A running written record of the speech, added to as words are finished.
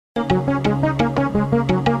Today,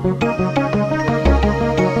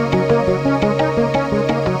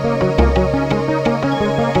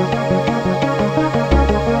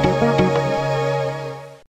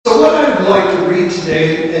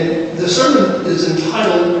 and the sermon is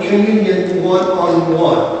entitled Communion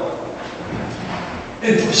One-on-One.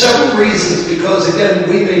 And for several reasons, because again,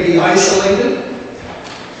 we may be isolated,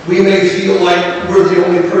 we may feel like we're the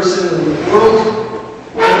only person in the world,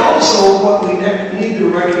 and also what we need to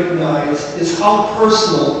recognize is how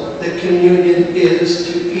personal that communion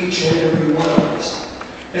is to each and every one of us,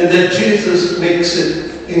 and that Jesus makes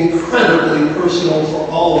it incredibly personal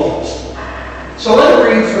for all of us. So let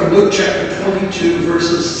me read from Luke chapter 22,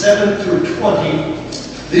 verses 7 through 20.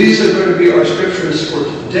 These are going to be our scriptures for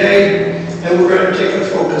today, and we're going to take a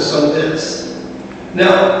focus on this.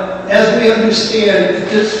 Now, as we understand at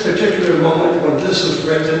this particular moment when this was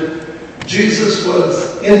written, Jesus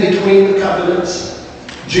was in between the covenants.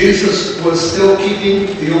 Jesus was still keeping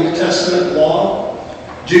the Old Testament law.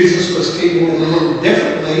 Jesus was keeping it a little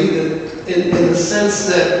differently in the sense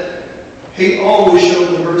that he always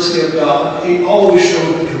showed the mercy of God. He always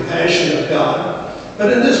showed the compassion of God.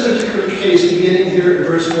 But in this particular case, beginning here in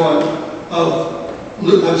verse 1 of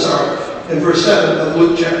Luke, in verse 7 of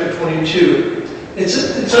Luke chapter 22,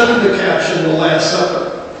 it's under the caption, the Last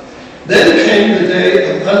Supper. Then came the day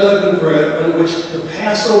of unleavened bread on which the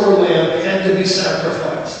Passover lamb had to be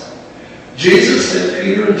sacrificed. Jesus sent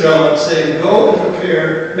Peter and John, saying, "Go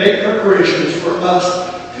and make preparations for us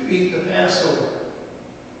to eat the Passover."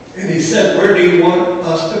 And he said, "Where do you want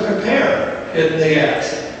us to prepare?" they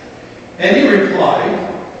asked. And he replied,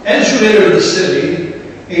 "As you enter the city,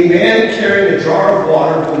 a man carrying a jar of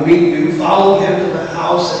water will meet you. Follow him to the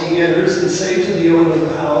house that he enters and say to the owner of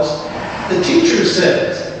the house, 'The teacher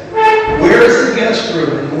says, where is the guest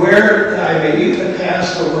room and where I may eat the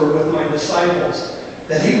Passover with my disciples?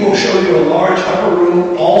 That he will show you a large upper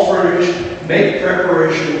room, all furnished. Make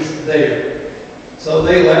preparations there.'" So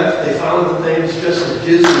they left. They found the things just as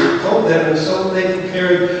Jesus had told them, and so they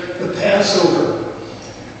prepared the Passover.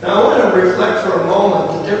 Now I want to reflect for a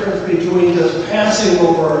moment the difference between just passing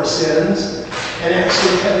over our sins and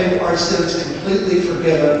actually having our sins completely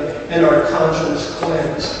forgiven and our conscience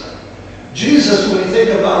cleansed. Jesus, when you think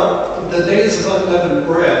about the days of unleavened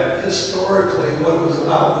bread, historically what it was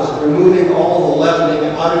about was removing all the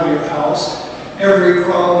leavening out of your house, every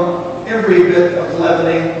crumb, every bit of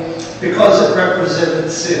leavening, because it represented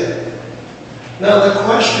sin. Now the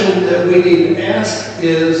question that we need to ask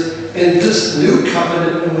is, in this new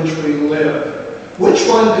covenant in which we live, which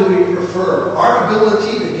one do we prefer? Our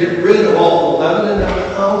ability to get rid of all the leaven in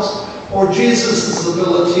our house, or Jesus'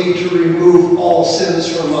 ability to remove all sins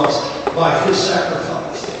from us by his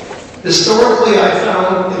sacrifice? Historically, I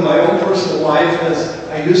found in my own personal life, as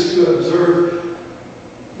I used to observe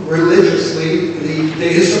religiously the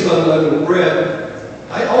days of unleavened bread,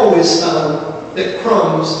 I always found that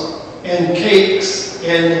crumbs and cakes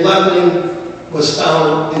and leavening was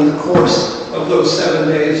found in the course of those 7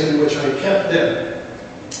 days in which I kept them.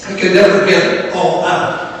 I could never get it all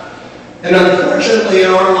out. And unfortunately,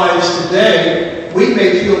 in our lives today, we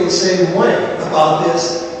may feel the same way about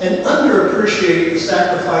this and underappreciate the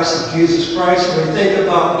sacrifice of Jesus Christ when we think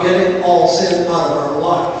about getting all sin out of our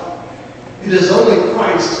life. It is only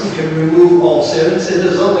Christ who can remove all sins. It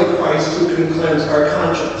is only Christ who can cleanse our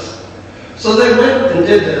conscience. So they went and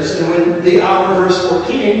did this, and when the hour, verse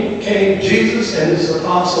 14, came, Jesus and his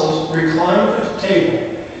apostles reclined at the table,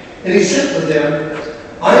 and he said to them,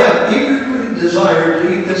 "I have eagerly desired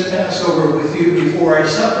to eat this Passover with you before I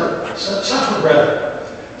suffer.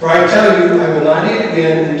 For I tell you, I will not eat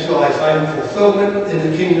again until I find fulfillment in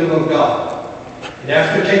the kingdom of God." And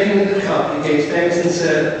after taking the cup, he gave thanks and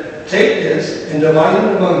said, "Take this and divide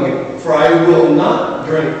it among you, for I will not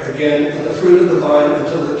drink again of the fruit of the vine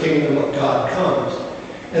until the kingdom of God comes."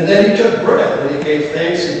 And then he took bread, and he gave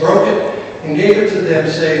thanks, he broke it, and gave it to them,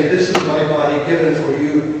 saying, "This is my body given for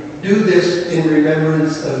you. Do this in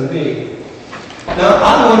remembrance of me." Now,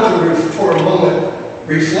 I want to, for a moment,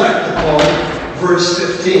 reflect upon verse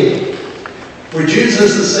 15, where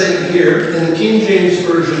Jesus is saying here, in the King James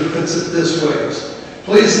Version puts it this way.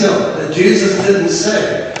 Please note that Jesus didn't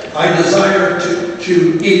say, "I desire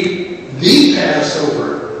to eat the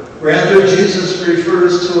Passover." Rather, Jesus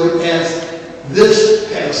refers to it as this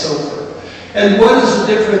Passover. And what is the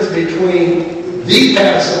difference between the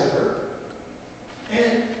Passover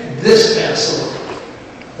and this Passover?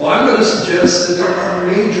 Well, I'm going to suggest that there are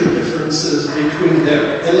major differences between them.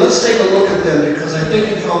 And let's take a look at them, because I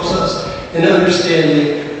think it helps us in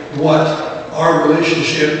understanding what our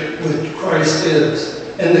relationship with Christ is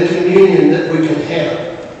and the communion that we can have.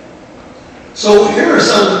 So here are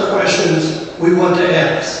some of the questions we want to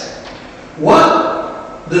ask.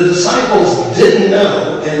 What the disciples didn't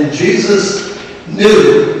know, and Jesus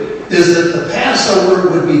knew, is that the Passover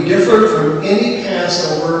would be different from any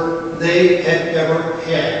Passover they had ever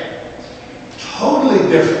had. Totally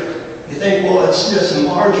different. You think, well, it's just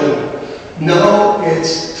marginal. No,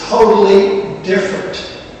 it's totally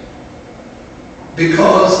different.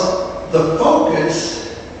 Because the focus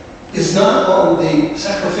is not on the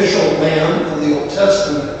sacrificial lamb of the Old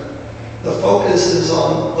Testament. The focus is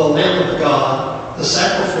on the Lamb of God, the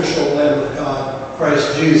sacrificial Lamb of God,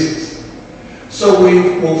 Christ Jesus. So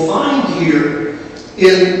we will find here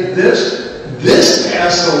in this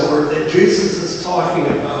Passover that Jesus is talking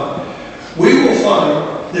about, we will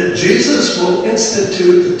find that Jesus will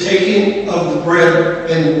institute the taking of the bread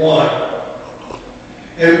and wine.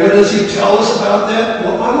 And what does he tell us about that?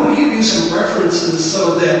 Well, I want to give you some references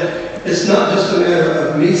so that it's not just a matter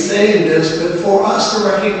of me saying this, but for us to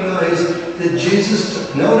recognize that Jesus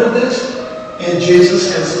took note of this, and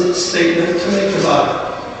Jesus has a statement to make about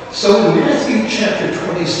it. So in Matthew chapter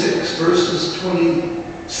 26, verses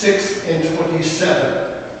 26 and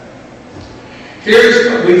 27,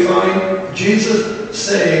 here's what we find Jesus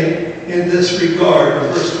saying in this regard,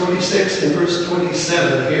 in verse 26 and verse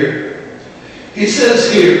 27 here. He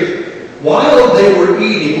says here, while they were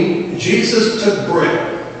eating, Jesus took bread.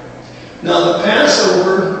 Now the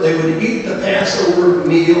Passover, they would eat the Passover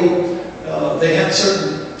meal. They had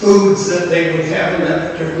certain foods that they would have in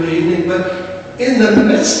that particular evening. But in the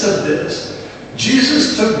midst of this,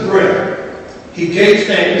 Jesus took bread. He gave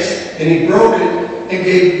thanks, and he broke it and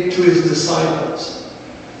gave it to his disciples.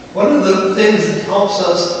 One of the things that helps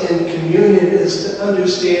us in communion is to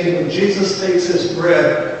understand when Jesus takes his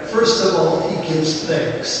bread, first of all, he gives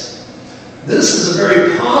thanks. This is a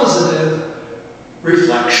very positive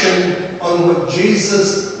reflection on what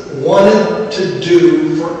Jesus wanted to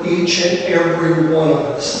do for each and every one of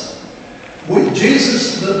us.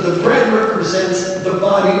 The bread represents the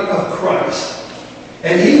body of Christ.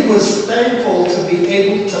 And he was thankful to be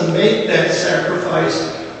able to make that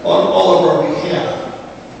sacrifice on all of our behalf.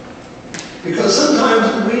 Because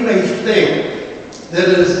sometimes we may think that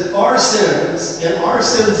it is our sins and our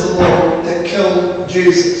sins alone that killed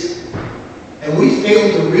Jesus. And we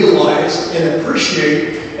fail to realize and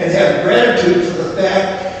appreciate and have gratitude for the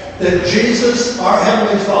fact that Jesus, our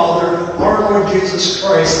Heavenly Father, our Lord Jesus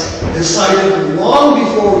Christ, decided long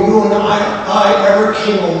before you and I ever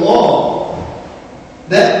came along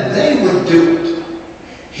that they would do it.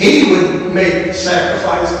 He would make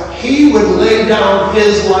sacrifice. He would lay down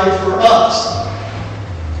his life for us.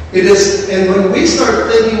 And when we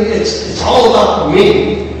start thinking it's all about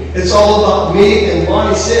me, it's all about me and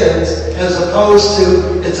my sins, as opposed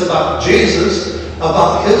to it's about Jesus,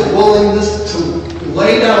 about his willingness to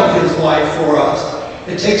lay down his life for us.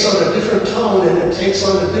 It takes on a different tone, and it takes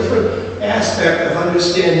on a different aspect of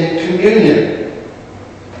understanding communion.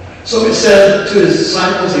 So he said to his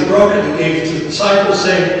disciples, he broke it, he gave it to the disciples,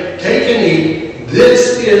 saying, "Take and eat,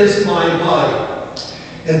 this is my body."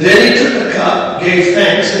 And then he took a cup, gave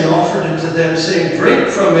thanks, and offered it to them, saying, "Drink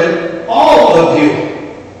from it, all of you.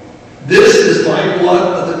 This is my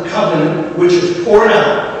blood of the covenant, which is poured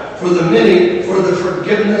out for the many for the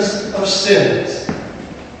forgiveness of sins."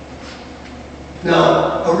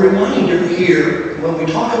 Now, a reminder here, when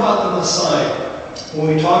we talk about the Messiah,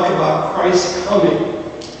 when we talk about Christ coming,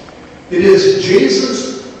 it is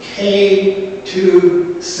Jesus came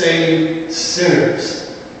to save sinners.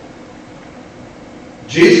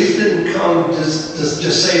 Jesus didn't come to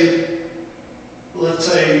save, let's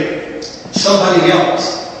say, somebody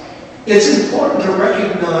else. It's important to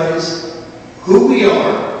recognize who we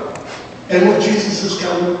are and what Jesus has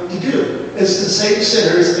come to do. It's to save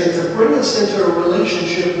sinners and to bring us into a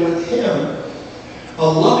relationship with him, a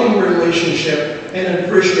loving relationship and an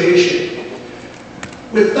appreciation.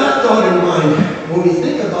 With that thought in mind, when we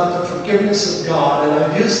think about the forgiveness of God, and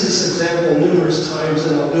I've used this example numerous times,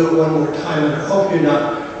 and I'll do it one more time, and I hope you're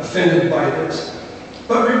not offended by this.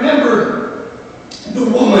 But remember the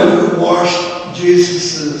woman who washed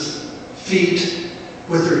Jesus' feet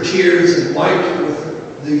with her tears and wiped it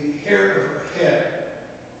with the hair of her head.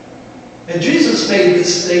 And Jesus made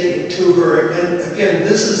this statement to her, and again,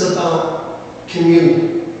 this is about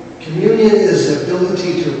communion. Communion is the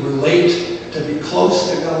ability to relate, to be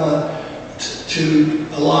close to God, to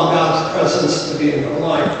allow God's presence to be in our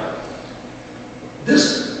life.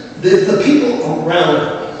 The people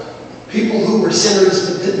around, people who were sinners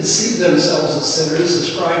but didn't see themselves as sinners, the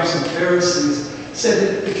scribes and Pharisees,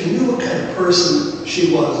 said, if you knew what kind of person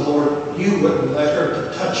she was, Lord, you wouldn't let her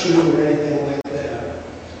to touch you or anything like that.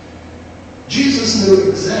 Jesus knew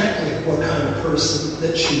exactly what kind of person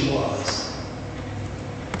that she was.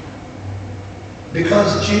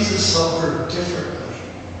 Because Jesus saw her differently.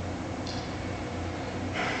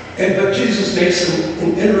 But Jesus made some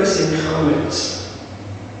interesting comments.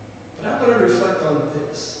 But I want to reflect on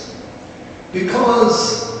this.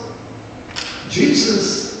 Because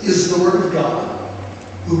Jesus is the Word of God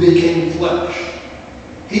who became flesh.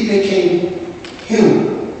 He became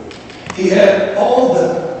human. He had all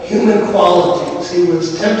the human qualities. He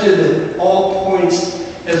was tempted at all points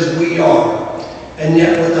as we are, and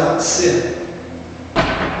yet without sin.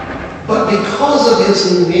 But because of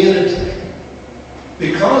his humanity,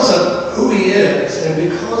 because of who he is, and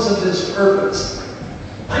because of his purpose,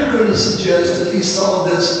 I'm going to suggest that he saw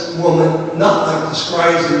this woman not like the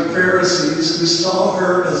scribes and Pharisees, who saw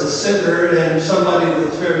her as a sinner and somebody that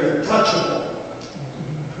was very untouchable,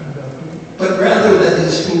 but rather that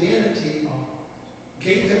his humanity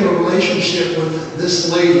gave him a relationship with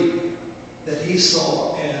this lady that he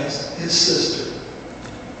saw as his sister.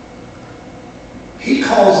 He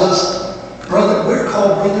calls us brother. We're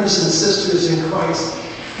called brothers and sisters in Christ.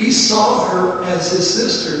 He saw her as his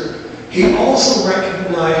sister. He also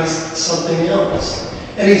recognized something else.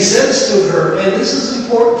 And he says to her, and this is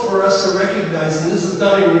important for us to recognize, and this is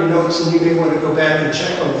not in your notes, and you may want to go back and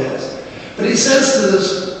check on this. But he says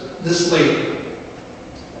to this lady,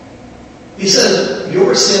 he says,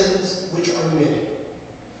 your sins, which are many.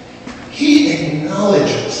 He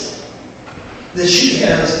acknowledges that she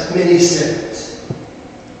has many sins.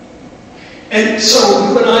 And so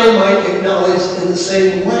you and I might acknowledge in the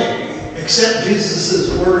same way, except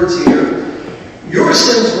Jesus' words here, your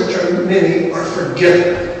sins, which are many, are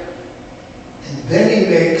forgiven. And then he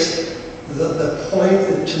makes the point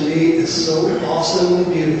that to me is so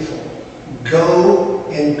awesomely beautiful. Go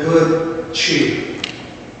in good cheer.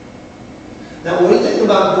 Now, when we think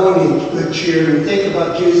about going in good cheer, and we think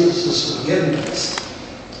about Jesus' forgiveness,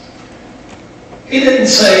 he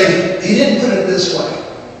didn't put it this way.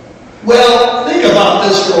 Well, think about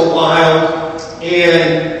this for a while,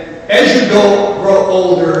 and as you grow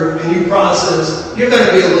older and you process, you're going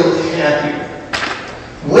to be a little happier.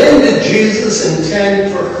 When did Jesus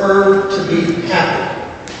intend for her to be happy?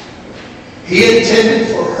 He intended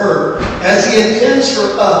for her, as he intends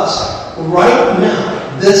for us right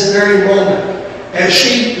now, this very moment, as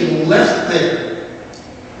she left there,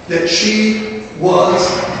 that she was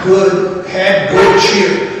good, had good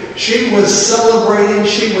cheer. She was celebrating,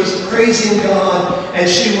 she was praising God, and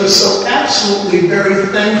she was so absolutely very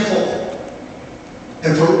thankful.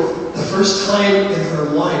 And for the first time in her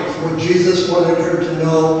life, what Jesus wanted her to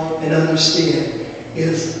know and understand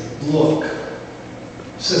is, look,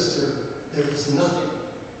 sister, there is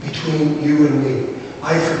nothing between you and me.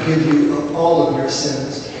 I forgive you of all of your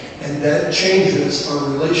sins. And that changes our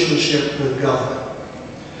relationship with God.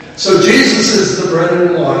 So Jesus is the bread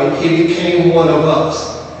and wine. He became one of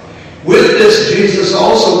us. With this, Jesus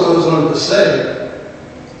also goes on to say,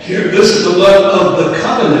 here, this is the blood of the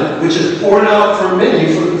covenant, which is poured out for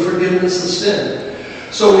many for the forgiveness of sin.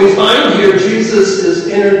 So we find here Jesus is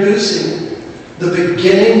introducing the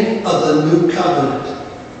beginning of the new covenant.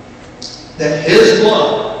 That his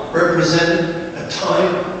blood represented a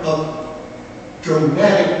time of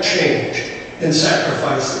dramatic change in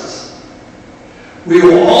sacrifices. We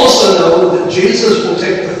will also know that Jesus will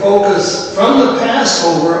take the focus from the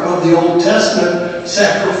Passover of the Old Testament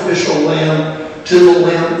sacrificial lamb to the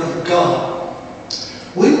Lamb of God.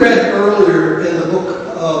 We read earlier in the book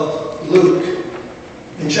of Luke,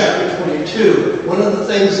 in chapter 22, one of the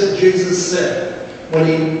things that Jesus said when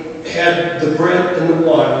he had the bread and the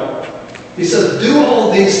wine. He says, do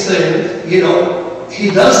all these things. He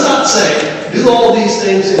does not say, do all these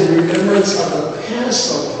things in remembrance of the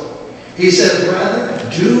Passover. He says, rather,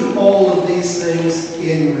 do all of these things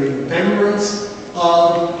in remembrance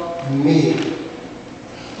of me.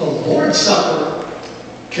 The Lord's Supper,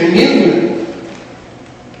 communion,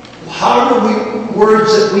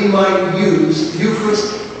 words that we might use,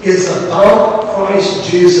 Eucharist is about Christ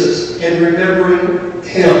Jesus and remembering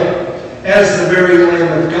him as the very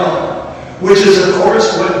Lamb of God, which is, of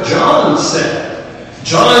course, what John said.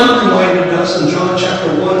 John reminded us in John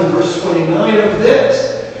chapter 1 and verse 29 of this,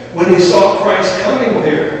 when he saw Christ coming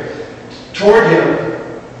there toward him,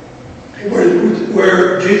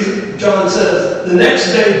 where John says, the next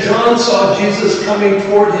day John saw Jesus coming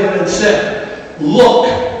toward him and said, look,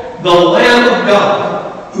 the Lamb of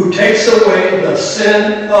God who takes away the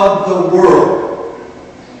sin of the world.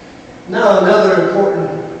 Now another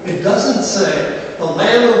important, it doesn't say the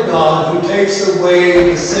Lamb of God who takes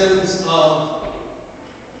away the sins of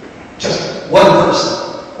just one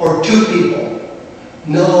person or two people.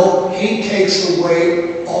 No, he takes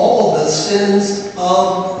away all the sins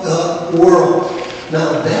of the world.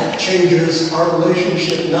 Now that changes our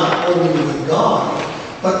relationship not only with God,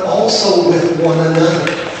 but also with one another.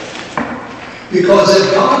 Because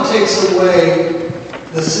if God takes away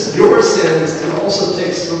your sins and also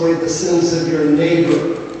takes away the sins of your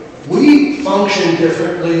neighbor, we function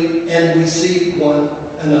differently and we see one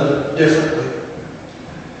another differently.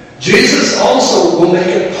 Jesus also will make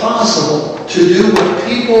it possible to do what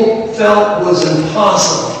people felt was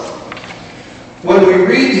impossible. When we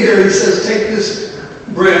read here, he says, take this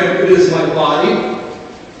bread, it is my body.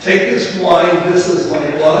 Take this wine, this is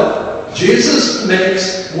my blood. Jesus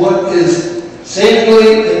makes what is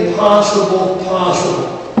seemingly impossible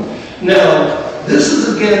possible. Now, this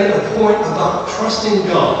is again a point about trusting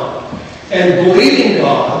God and believing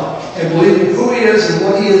God and believing who he is and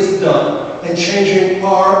what he has done and changing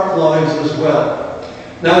our lives as well.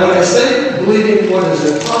 Now, when I say believing what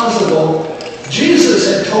is impossible, Jesus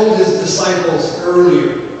had told his disciples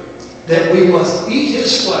earlier that we must eat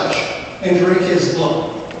his flesh and drink his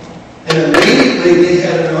blood. And immediately they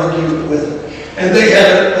had an argument with it. And they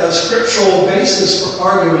had a scriptural basis for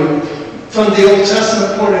arguing. From the Old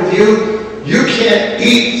Testament point of view, you can't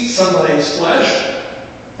eat somebody's flesh.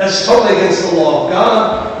 That's totally against the law of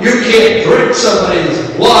God. You can't drink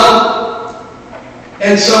somebody's blood.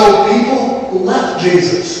 And so people left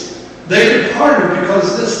Jesus. They departed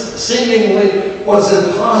because this seemingly was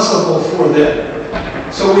impossible for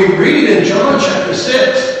them. So we read in John chapter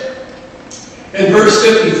 6, in verse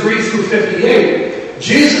 53 through 58,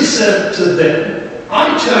 Jesus said to them,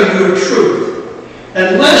 I tell you a truth,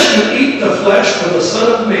 unless you eat the flesh of the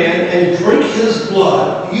Son of Man and drink his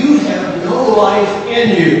blood, you have no life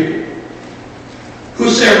in you.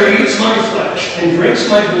 Whosoever eats my flesh and drinks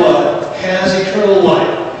my blood has eternal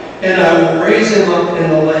life, and I will raise him up in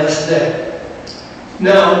the last day.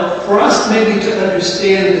 Now, for us maybe to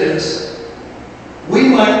understand this, we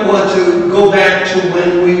might want to go back to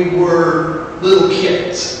when we were little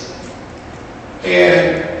kids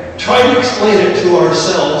and try to explain it to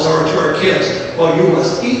ourselves or to our kids. Well, you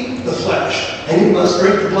must eat the flesh and you must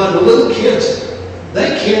drink the blood. The little kids,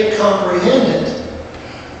 they can't comprehend it.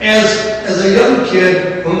 As a young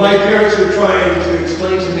kid, when my parents were trying to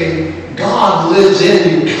explain to me, God lives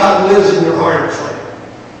in you, God lives in your heart, it's like,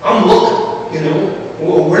 I'm looking,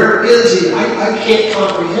 well, where is he? I can't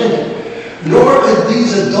comprehend it. Nor could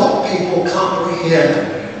these adult people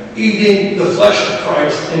comprehend eating the flesh of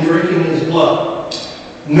Christ and drinking his blood.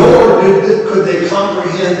 Nor could they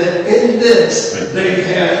comprehend that in this they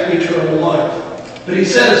had eternal life. But he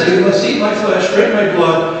says, you must eat my flesh, drink my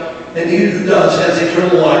blood, and he who does has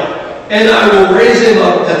eternal life. And I will raise him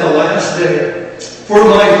up at the last day. For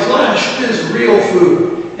my flesh is real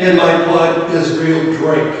food, and my blood is real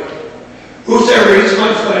drink. Whosoever eats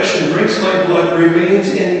my flesh and drinks my blood remains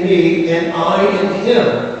in me, and I in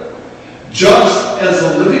him. Just as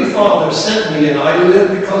the living Father sent me, and I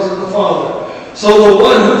live because of the Father, so the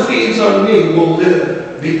one who feeds on me will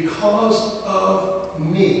live because of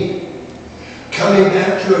me. Coming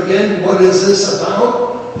back to again, what is this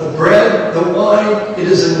about? The bread, the wine, it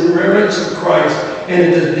is in remembrance of Christ, and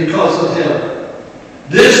it is because of him.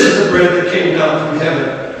 This is the bread that came down from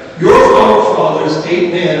heaven. Your forefathers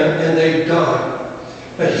ate manna and they died.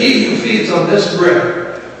 But he who feeds on this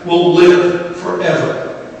bread will live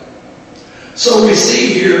forever. So we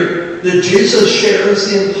see here that Jesus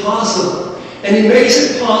shares the impossible. And he makes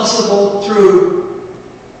it possible through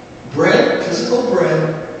bread,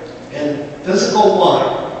 and physical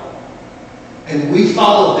wine. And we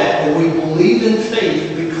follow that and we believe in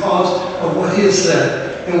faith because of what he has said.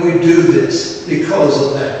 And we do this because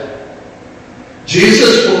of that.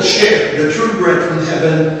 Jesus will share the true bread from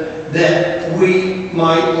heaven that we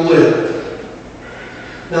might live.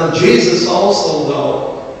 Now, Jesus also,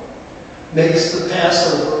 though, makes the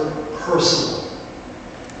Passover personal.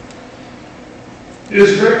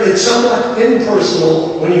 It's somewhat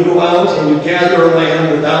impersonal when you go out and you gather a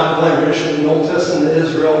lamb without blemish in the Old Testament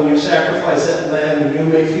Israel, and you sacrifice that lamb, and you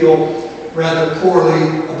may feel rather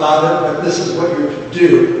poorly about it, but this is what you're to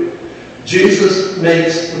do. Jesus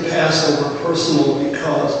makes the Passover personal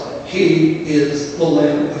because he is the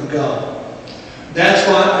Lamb of God. That's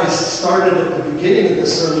why I started at the beginning of the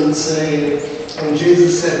sermon saying, when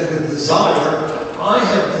Jesus said, with desire, I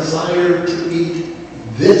have desired to eat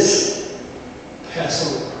this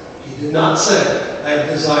Passover. He did not say, I have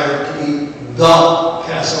desired to eat the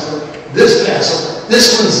Passover. This Passover.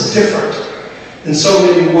 This one's different in so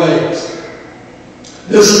many ways.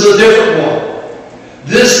 This is a different one.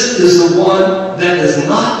 This is the one that is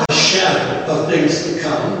not a shadow of things to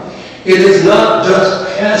come. It is not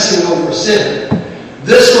just passing over sin. This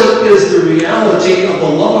This one is the reality of the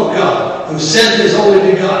love of God, who sent his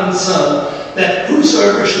only begotten Son, that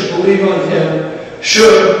whosoever should believe on him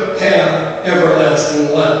should have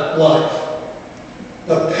everlasting life.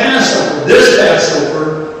 The Passover, this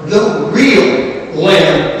Passover, the real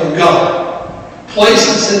Lamb of God,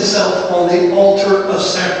 places himself on the altar of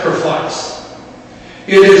sacrifice.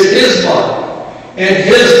 It is his body and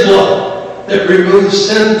his blood that removes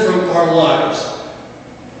sin from our lives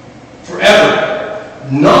forever.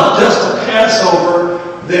 Not just a Passover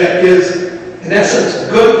that is, in essence,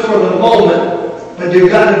 good for the moment, but you've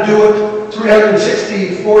got to do it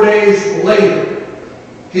 364 days later.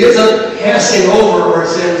 He isn't passing over our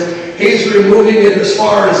sins. He's removing it as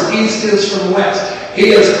far as east is from west. He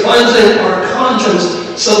is cleansing our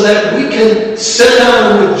conscience so that we can sit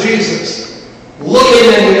down with Jesus,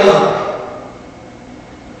 looking in the eye,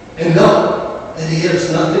 and know that he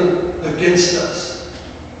has nothing against us.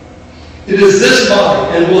 It is this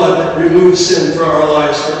body and blood that removes sin from our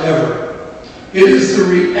lives forever. It is the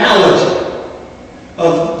reality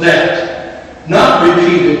of that, not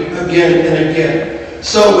repeated again and again.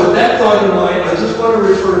 So with that thought in mind, I just want to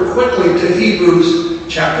refer quickly to Hebrews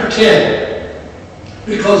chapter 10,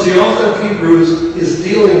 because the author of Hebrews is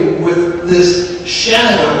dealing with this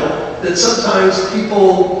shadow that sometimes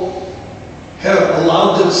people have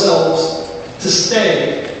allowed themselves to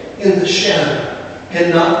stay in the shadow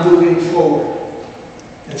and not moving forward.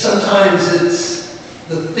 And sometimes it's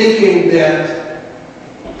the thinking that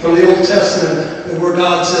from the Old Testament where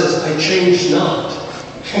God says, I change not.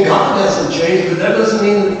 And God hasn't changed, but that doesn't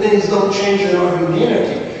mean that things don't change in our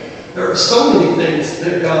humanity. There are so many things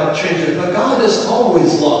that God changes, but God is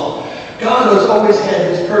always law. God has always had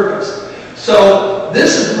his purpose. So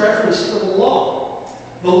this is reference to the law.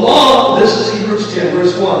 The law, this is Hebrews 10,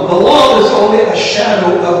 verse 1. The law is only a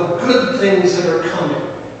shadow of good things that are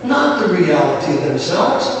coming, not the reality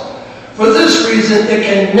themselves. For this reason, it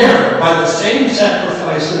can never, by the same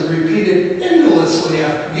sacrifices repeated endlessly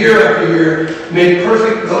year after year, make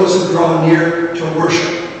perfect those who draw near to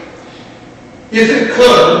worship. If it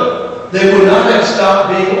could, they would not have stopped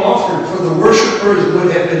being offered, for the worshipers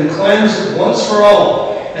would have been cleansed once for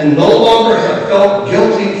all, and no longer have felt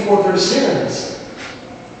guilty for their sins.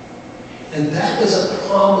 And that is a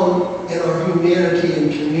problem in our humanity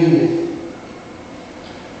and community.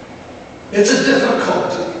 It's a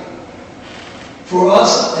difficulty for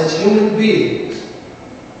us as human beings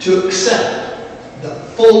to accept the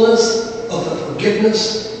fullness of the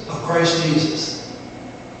forgiveness of Christ Jesus.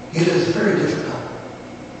 It is very difficult.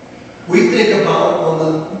 We think about on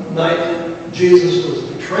the night that Jesus was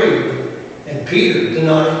betrayed and Peter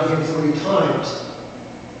denied him 3 times.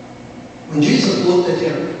 When Jesus looked at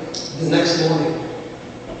him the next morning,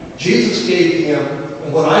 Jesus gave him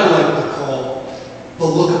what I like to call the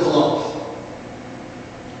look of love,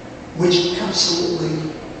 which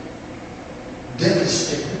absolutely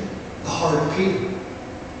devastated the heart of Peter.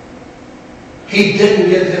 He didn't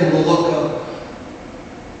give him the look of,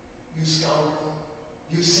 you scoundrel,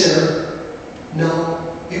 you sinner.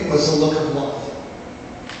 No, it was the look of love.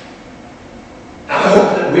 I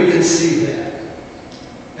hope that we can see that.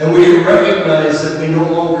 And we can recognize that we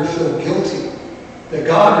no longer feel guilty. That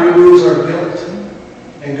God removes our guilt.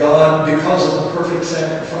 And God, because of the perfect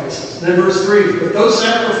sacrifices. And then verse 3, but those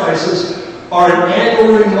sacrifices are an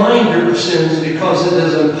annual reminder of sins, because it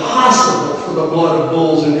is impossible for the blood of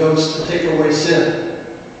bulls and goats to take away sin.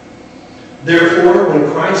 Therefore,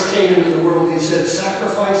 when Christ came into the world, he said,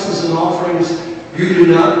 sacrifices and offerings you do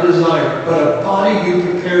not desire, but a body you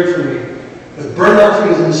prepared for me. With burnt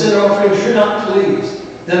offerings and sin offerings you're not pleased.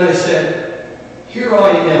 Then I said, here I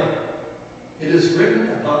am. It is written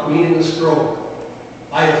about me in the scroll.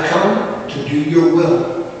 I have come to do your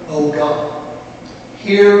will, O God.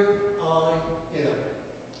 Here I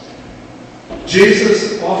am.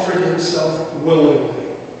 Jesus offered himself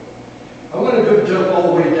willingly. I want to go jump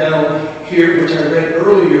all the way down here, which I read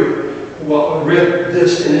earlier. Well, I read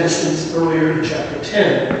this in essence earlier in chapter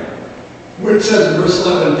 10, where it says in verse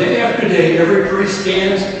 11, day after day, every priest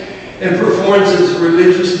stands and performs his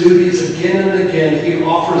religious duties again and again. He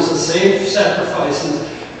offers the same sacrifices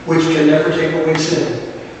which can never take away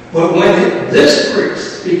sin. But when this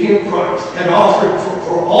priest, speaking of Christ, had offered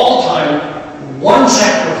for all time one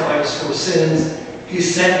sacrifice for sins, he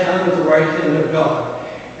sat down at the right hand of God.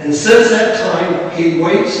 And since that time, he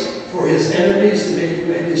waits for his enemies to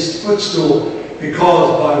make his footstool,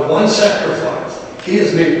 because by one sacrifice, he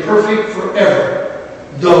has made perfect forever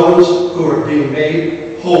those who are being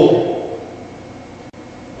made holy.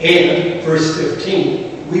 And, verse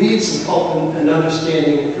 15, we need some help and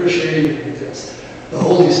understanding and appreciating this. The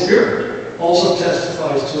Holy Spirit also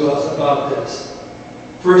testifies to us about this.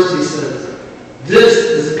 First he says, "This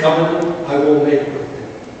is the covenant I will make with them.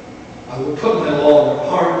 I will put my law in their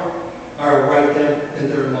heart. I will write them in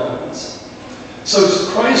their minds." So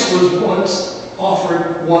Christ was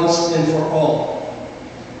offered once and for all.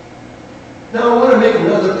 Now I want to make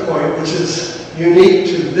another point which is unique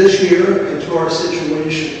to this year and to our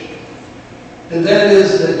situation. And that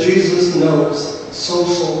is that Jesus knows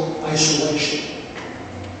social isolation.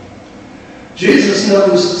 Jesus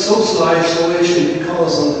knows social isolation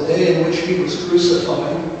because on the day in which he was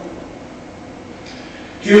crucified,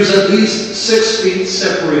 he was at least 6 feet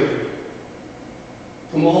separated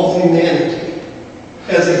from all humanity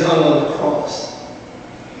as he hung on the cross.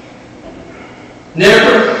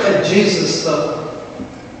 Never had Jesus, though,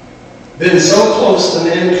 been so close to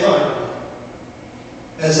mankind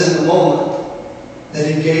as in the moment that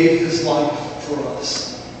he gave his life for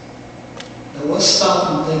us. Now let's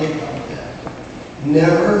stop and think about that.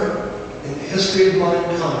 Never in the history of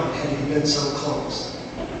mankind had he been so close.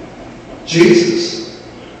 Jesus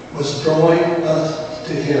was drawing us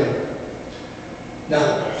to him.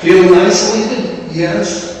 Now, feeling isolated?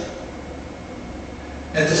 Yes.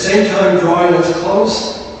 At the same time, drawing us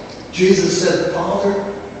close, Jesus said, "Father,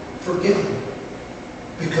 forgive them,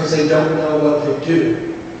 because they don't know what they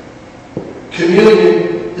do."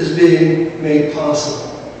 Communion is being made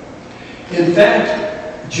possible. In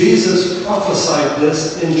fact, Jesus prophesied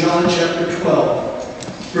this in John chapter 12,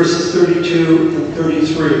 verses 32 and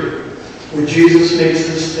 33, where Jesus makes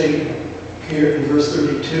this statement here in verse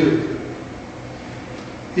 32.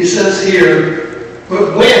 He says here,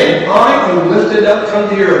 "But when I am lifted up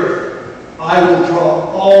from the earth, I will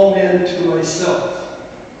draw all men to myself."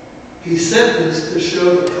 He said this to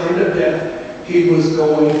show the kind of death he was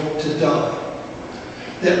going to die.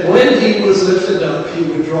 That when he was lifted up, he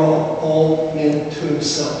would draw all men to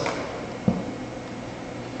himself.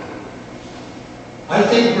 I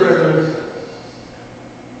think, brethren,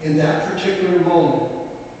 in that particular moment,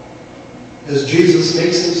 as Jesus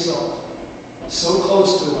makes himself so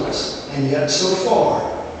close to us, and yet so far,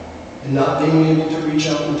 and not being able to reach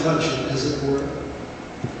out and touch him, as it were.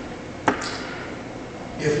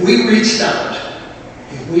 If we reached out,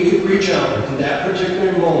 if we could reach out in that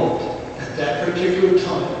particular moment, at that particular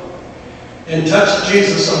time, and touch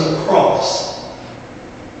Jesus on the cross,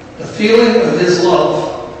 the feeling of his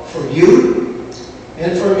love for you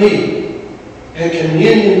and for me, and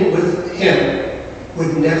communion with him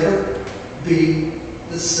would never be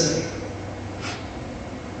the same.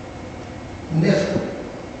 Never.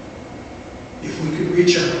 If we could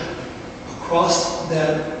reach out across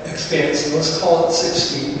that expanse, and let's call it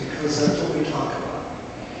 6 feet because that's what we talk about,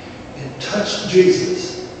 and touch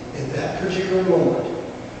Jesus in that particular moment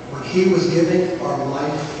when he was giving our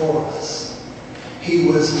life for us. He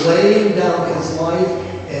was laying down his life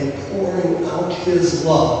and pouring out his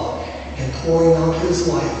love and pouring out his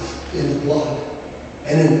life in the blood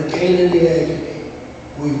and in the pain and the agony.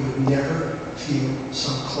 We would never feel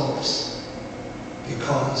so close,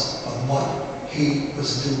 because of what he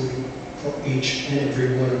was doing for each and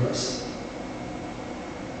every one of us.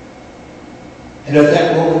 And at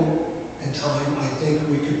that moment in time, I think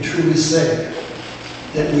we could truly say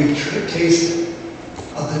that we've tasted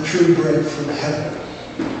of the true bread from heaven.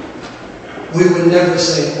 We would never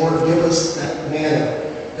say, "Lord, give us that manna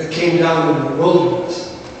that came down in the wilderness."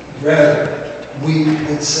 Rather, we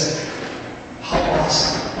would say, "How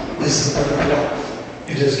awesome is the bread of life.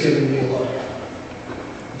 It has given me life."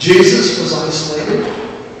 Jesus was isolated,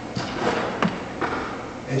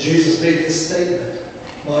 and Jesus made this statement,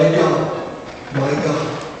 my God,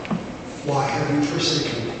 why have you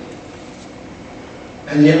forsaken me?"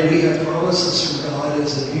 And yet we have promises from God,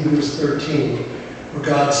 as in Hebrews 13, where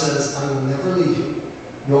God says, "I will never leave you,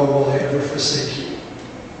 nor will I ever forsake you."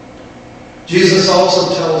 Jesus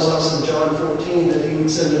also tells us in John 14 that he would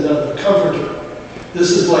send another comforter. This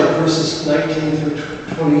is like verses 19 through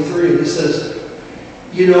 23, and he says,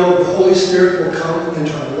 "You know, the Holy Spirit will come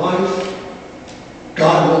into our life.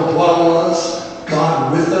 God will dwell in us,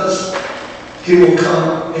 God with us. He will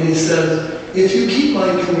come," and he says, "If you keep my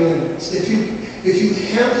commandments, if you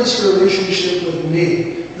have this relationship with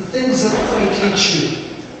me, the things that I teach you,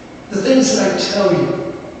 the things that I tell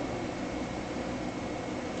you,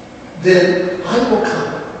 then I will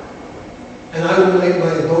come, and I will make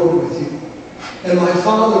my abode with you, and my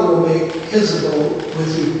Father will make his abode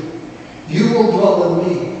with you. You will dwell in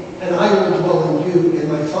me, and I will dwell in you,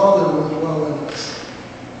 and my Father will dwell in us."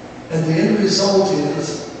 And the end result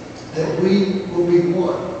is that we will be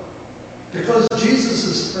one. Because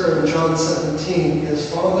Jesus' prayer in John 17 is,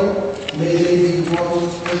 "Father, may they be one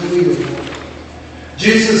as we are one."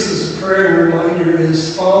 Jesus' prayer and reminder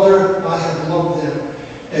is, "Father, I have loved them,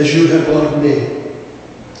 as you have loved me.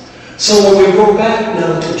 So when we go back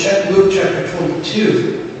now to Luke chapter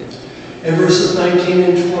 22 and verses 19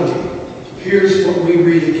 and 20, here's what we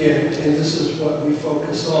read again, and this is what we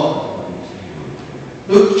focus on.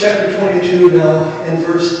 Luke chapter 22 now and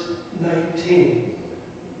verse 19,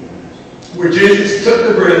 where Jesus took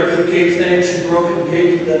the bread, he gave thanks, he broke it and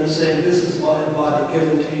gave to them, saying, "This is my body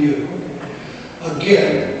given to you.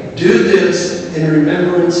 Again, do this in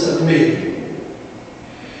remembrance of me."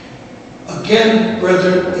 Again,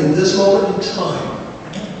 brethren, in this moment in time,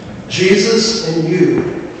 Jesus and you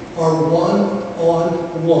are one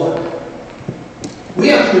on one. We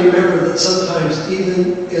have to remember that sometimes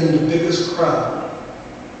even in the biggest crowd,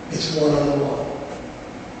 it's one on one.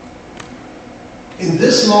 In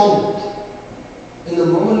this moment, in the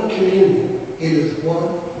moment of communion, it is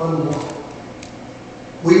one on one.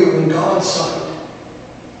 We are in God's sight.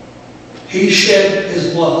 He shed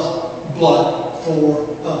his blood for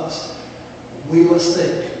us. We must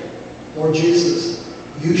think, Lord Jesus,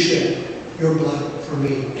 you shed your blood for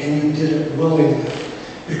me, and you did it willingly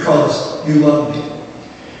because you love me.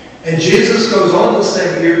 And Jesus goes on to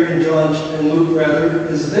say here in John and Luke rather,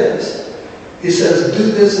 is this. He says,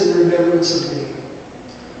 "Do this in remembrance of me."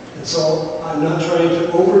 And so I'm not trying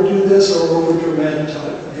to overdo this or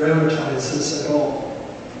over-dramatize this at all.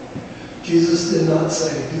 Jesus did not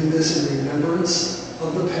say, "Do this in remembrance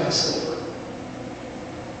of the Passover."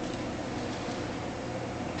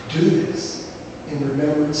 Do this in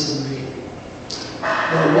remembrance of me.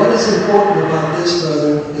 Now, what is important about this,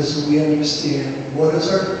 brethren, is we understand what is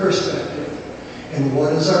our perspective and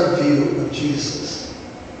what is our view of Jesus.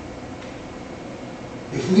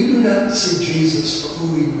 If we do not see Jesus for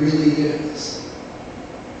who he really is,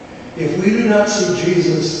 if we do not see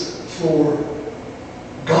Jesus for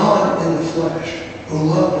God in the flesh, who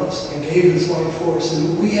loved us and gave his life for us,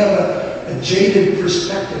 and we have a jaded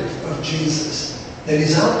perspective of Jesus, that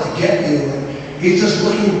he's out to get you and he's just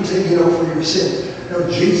looking to, for your sins. No,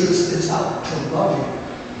 Jesus is out to love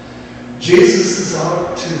you. Jesus is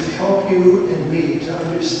out to help you and me to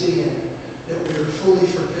understand that we are fully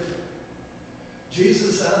forgiven.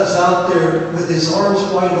 Jesus is out there with his arms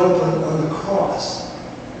wide open on the cross,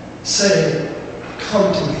 saying,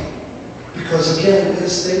 "Come to me." Because again,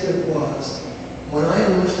 his statement was, "When I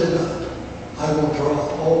am lifted up, I will draw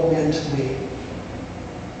all men to me."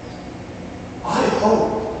 I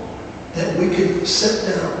hope that we could sit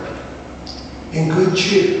down in good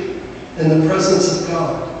cheer in the presence of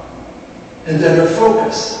God, and that our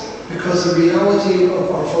focus, because the reality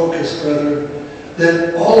of our focus, brethren,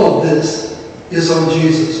 that all of this is on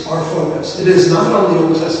Jesus, our focus. It is not on the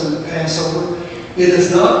Old Testament Passover. It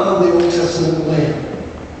is not on the Old Testament Lamb.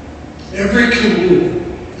 Every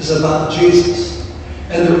communion is about Jesus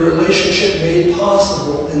and the relationship made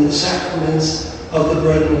possible in the sacraments of the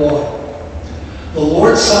bread and wine. The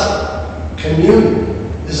Lord's Supper, communion,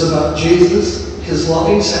 is about Jesus, his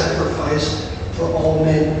loving sacrifice for all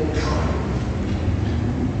mankind.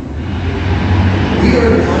 We are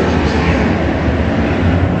invited to him.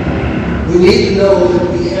 We need to know that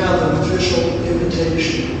we have an official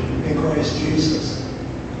invitation in Christ Jesus.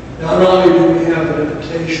 Not only do we have an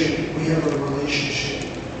invitation, we have a relationship.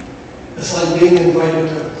 It's like being invited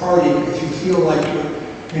to a party. If you feel like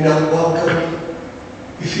you're not welcome,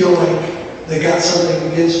 you feel like they got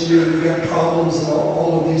something against you, you got problems and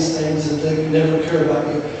all of these things, and they never care about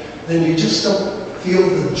you, then you just don't feel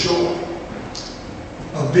the joy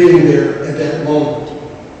of being there at that moment.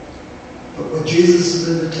 But with Jesus'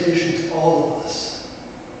 invitation to all of us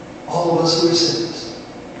who are sinners,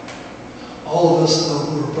 all of us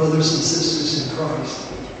who are brothers and sisters in Christ,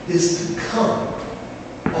 is to come,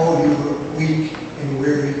 all you who are weak and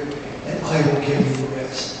weary, and I will give you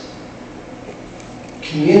rest.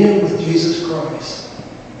 Communion with Jesus Christ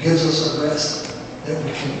gives us a rest that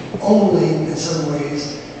we can only, in some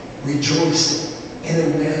ways, rejoice in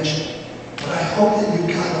and imagine. But I hope that you've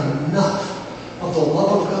got enough of the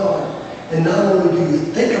love of God, and not only do you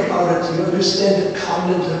think about it, you understand it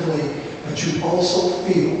cognitively, but you also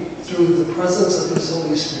feel, through the presence of his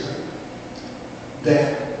Holy Spirit,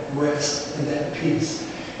 that rest and that peace.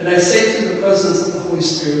 And I say through the presence of the Holy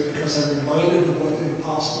Spirit because I'm reminded of what the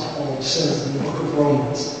Apostle Paul says in the book of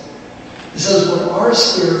Romans. It says, when our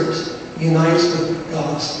spirit unites with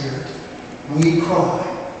God's Spirit, we cry,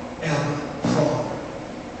 Abba, Father.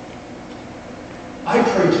 I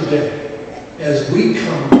pray today, as we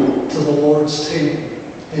come to the Lord's table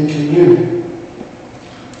in communion,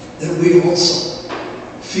 that we also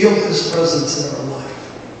feel his presence in our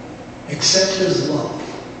life, accept his love,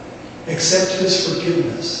 accept his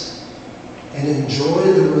forgiveness, and enjoy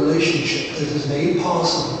the relationship that is made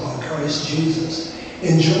possible by Christ Jesus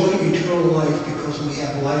enjoy eternal life because we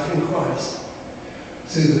have life in Christ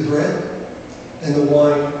through the bread and the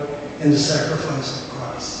wine and the sacrifice of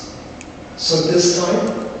Christ. So this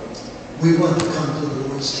time, we want to come to the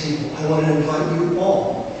Lord's table. I want to invite you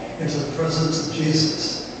all into the presence of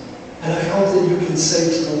Jesus. And I hope that you can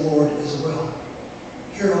say to the Lord as well,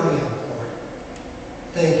 here I am, Lord.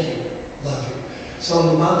 Thank you. Love you. So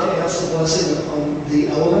I'm about to ask the blessing upon the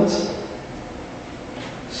elements.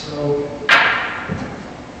 So,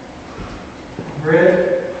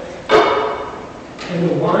 bread and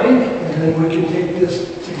the wine, and then we can take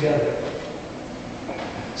this together.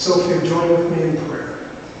 So if you'll join with me in prayer.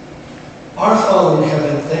 Our Father in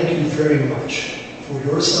heaven, thank you very much for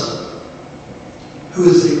your Son, who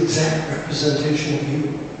is the exact representation of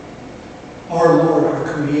you, our Lord,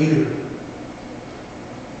 our Creator,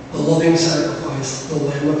 the loving sacrifice, the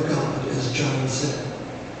Lamb of God, as John said,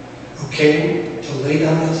 who came to lay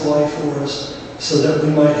down his life for us so that we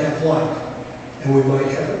might have life and we might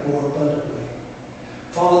have it more abundantly.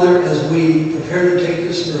 Father, as we prepare to take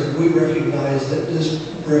this bread, we recognize that this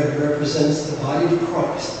bread represents the body of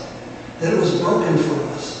Christ, that it was broken for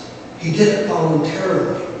us. He did it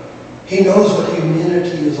voluntarily. He knows what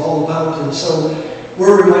humanity is all about, and so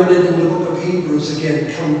we're reminded in the book of Hebrews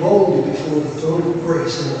again, come boldly before the throne of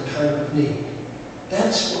grace in our time of need.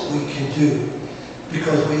 That's what we can do,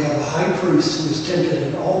 because we have a high priest who is tempted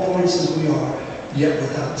in all points as we are, yet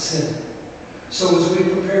without sin. So as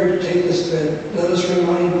we prepare to take this bread, let us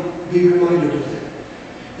be reminded of it.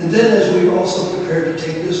 And then as we also prepare to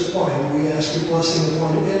take this wine, we ask your blessing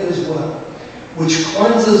upon it as well, which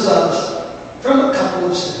cleanses us from a couple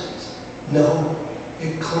of sins. No,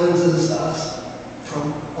 it cleanses us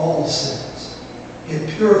from all sins. It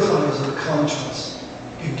purifies our conscience.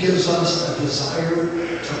 It gives us a desire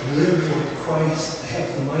to live like Christ, to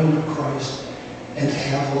have the mind of Christ, and to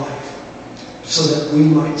have life, so that we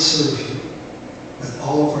might serve you with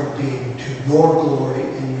all of our being to your glory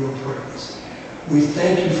and your praise. We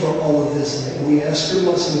thank you for all of this, and we ask your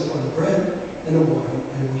blessing upon the bread and the wine,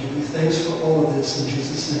 and we give you thanks for all of this in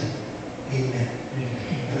Jesus' name. Amen.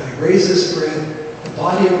 And I raise this bread, the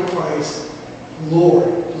body of Christ. Lord,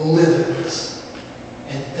 live in us.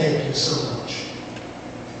 And thank you so much.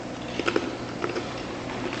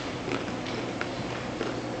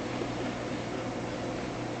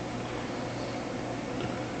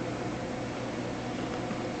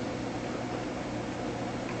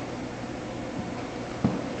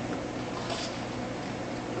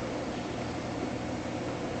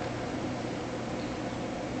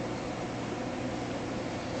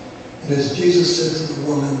 And as Jesus said to the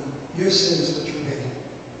woman, your sins which are many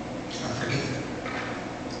are forgiven.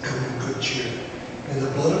 Come in good cheer. May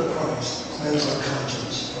the blood of Christ cleanse our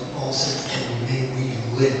conscience from all sin, and may we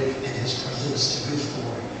live in his presence to his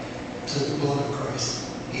glory. To the blood of Christ.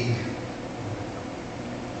 Amen.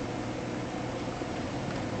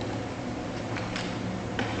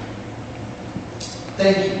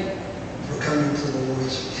 Thank you for coming to the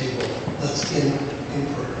Lord's table. Let's end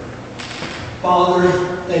in prayer.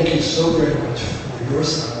 Father, thank you so very much for your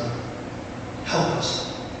Son. Help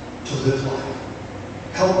us to live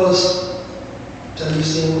life. Help us to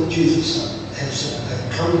understand what Jesus has said.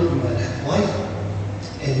 That come that you might have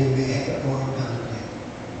life, and you may have it more abundantly.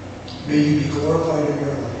 May you be glorified in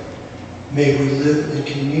your life. May we live in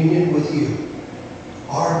communion with you,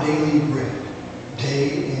 our daily bread,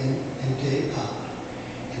 day in and day out.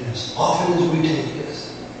 And as often as we take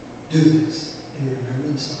this, do this in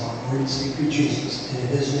remembrance of our Lord and Savior Jesus. And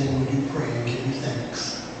in his name we do pray and give you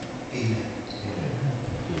thanks. Amen.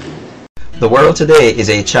 The world today is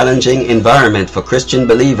a challenging environment for Christian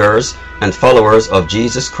believers and followers of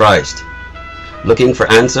Jesus Christ. Looking for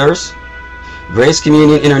answers? Grace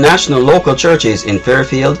Communion International local churches in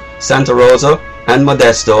Fairfield, Santa Rosa, and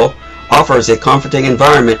Modesto offers a comforting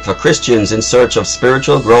environment for Christians in search of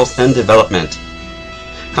spiritual growth and development.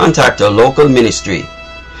 Contact our local ministry.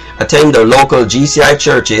 Attend our local GCI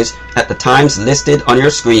churches at the times listed on your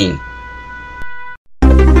screen.